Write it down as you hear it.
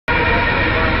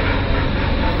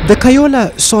The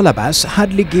Kayoola solar bus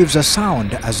hardly gives a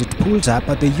sound as it pulls up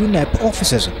at the UNEP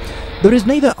offices. There is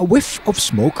neither a whiff of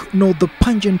smoke nor the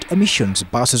pungent emissions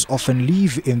buses often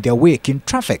leave in their wake in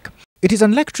traffic. It is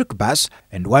an electric bus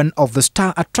and one of the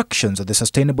star attractions of the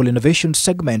Sustainable Innovation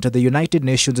segment at the United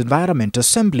Nations Environment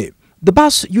Assembly. The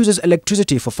bus uses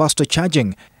electricity for faster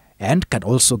charging and can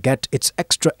also get its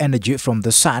extra energy from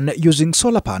the sun using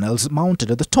solar panels mounted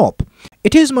at the top.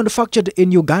 It is manufactured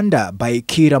in Uganda by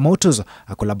Gigiri Motors,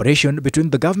 a collaboration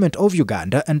between the government of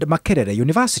Uganda and Makerere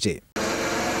University.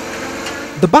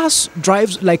 The bus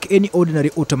drives like any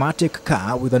ordinary automatic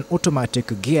car with an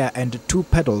automatic gear and two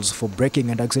pedals for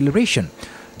braking and acceleration.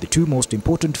 The two most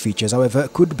important features, however,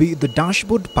 could be the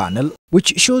dashboard panel,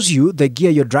 which shows you the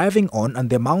gear you're driving on and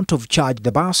the amount of charge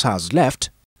the bus has left,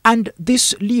 and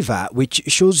this lever which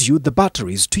shows you the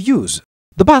batteries to use.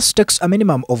 The bus takes a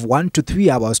minimum of 1 to 3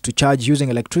 hours to charge using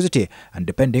electricity, and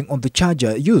depending on the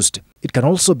charger used, it can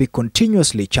also be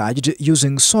continuously charged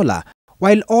using solar.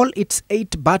 While all its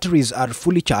 8 batteries are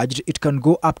fully charged, it can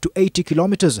go up to 80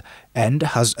 kilometers and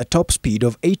has a top speed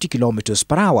of 80 kilometers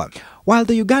per hour. While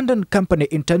the Ugandan company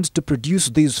intends to produce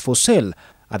these for sale,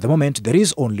 at the moment there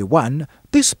is only one,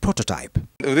 this prototype.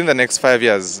 Within the next 5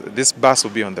 years, this bus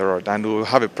will be on the road and we'll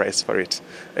have a price for it,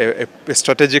 a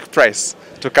strategic price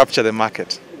to capture the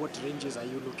market. What ranges are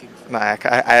you looking for? No,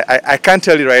 I can't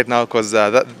tell you right now because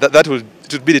that will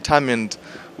be determined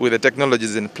with the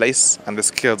technologies in place and the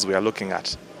skills we are looking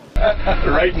at.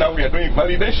 Right now we are doing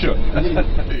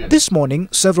validation. This morning,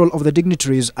 several of the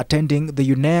dignitaries attending the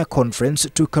UNEP conference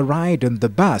took a ride in the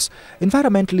bus.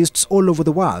 Environmentalists all over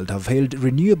the world have hailed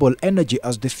renewable energy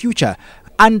as the future,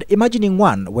 and imagining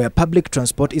one where public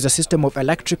transport is a system of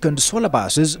electric and solar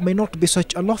buses may not be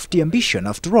such a lofty ambition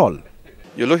after all.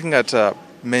 You're looking at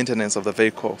maintenance of the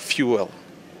vehicle, fuel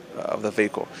of the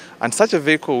vehicle, and such a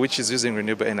vehicle which is using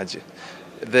renewable energy.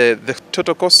 The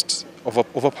total cost of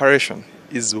operation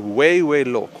is way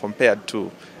low compared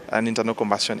to an internal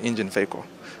combustion engine vehicle,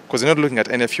 because you're not looking at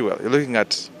any fuel, you're looking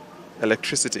at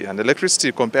electricity, and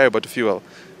electricity comparable to fuel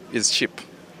is cheap.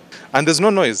 And there's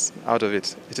no noise out of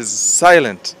it. It is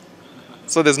silent,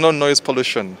 so there's no noise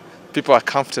pollution. People are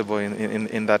comfortable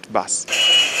in that bus.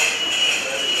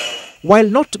 While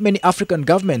not many African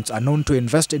governments are known to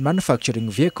invest in manufacturing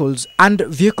vehicles, and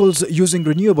vehicles using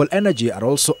renewable energy are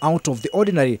also out of the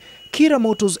ordinary, Gigiri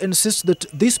Motors insists that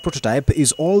this prototype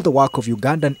is all the work of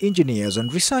Ugandan engineers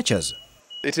and researchers.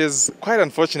 It is quite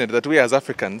unfortunate that we as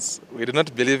Africans, we do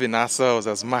not believe in ourselves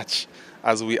as much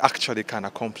as we actually can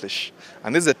accomplish.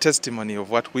 And this is a testimony of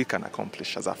what we can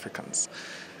accomplish as Africans.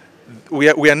 We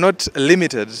are not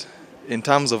limited in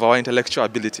terms of our intellectual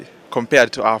ability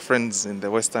compared to our friends in the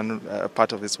western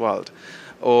part of this world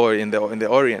or in the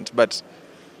Orient, but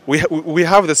we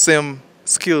have the same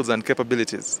skills and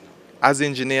capabilities as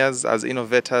engineers, as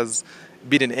innovators,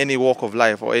 be it in any walk of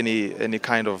life or any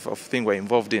kind of thing we're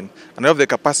involved in, and we have the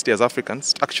capacity as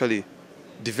Africans to actually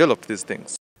develop these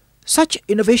things. Such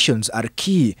innovations are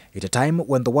key at a time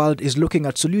when the world is looking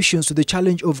at solutions to the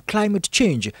challenge of climate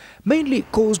change, mainly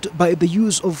caused by the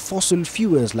use of fossil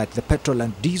fuels like the petrol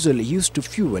and diesel used to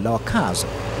fuel our cars.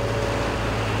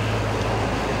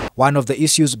 One of the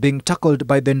issues being tackled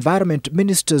by the environment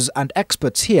ministers and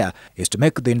experts here is to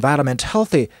make the environment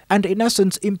healthy and, in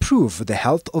essence, improve the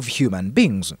health of human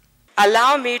beings.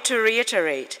 Allow me to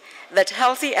reiterate that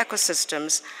healthy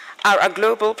ecosystems are a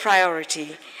global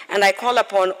priority, and I call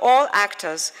upon all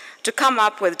actors to come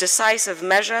up with decisive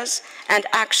measures and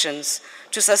actions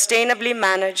to sustainably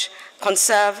manage,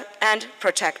 conserve, and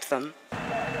protect them.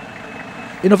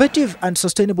 Innovative and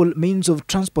sustainable means of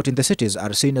transport in the cities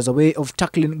are seen as a way of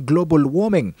tackling global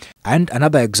warming. And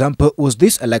another example was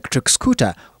this electric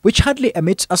scooter, which hardly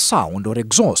emits a sound or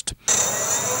exhaust.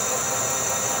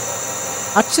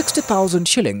 At 60,000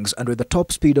 shillings and with a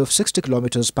top speed of 60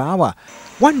 kilometers per hour,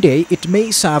 one day it may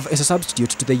serve as a substitute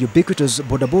to the ubiquitous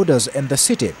bodabodas in the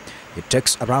city. It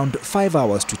takes around 5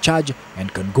 hours to charge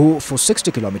and can go for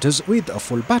 60 kilometers with a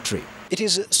full battery. It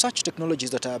is such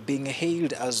technologies that are being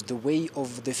hailed as the way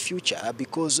of the future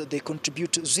because they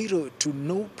contribute zero to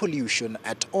no pollution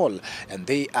at all, and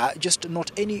they are just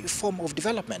not any form of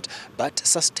development but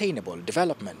sustainable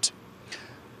development.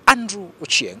 Andrew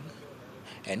Ochieng,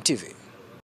 NTV.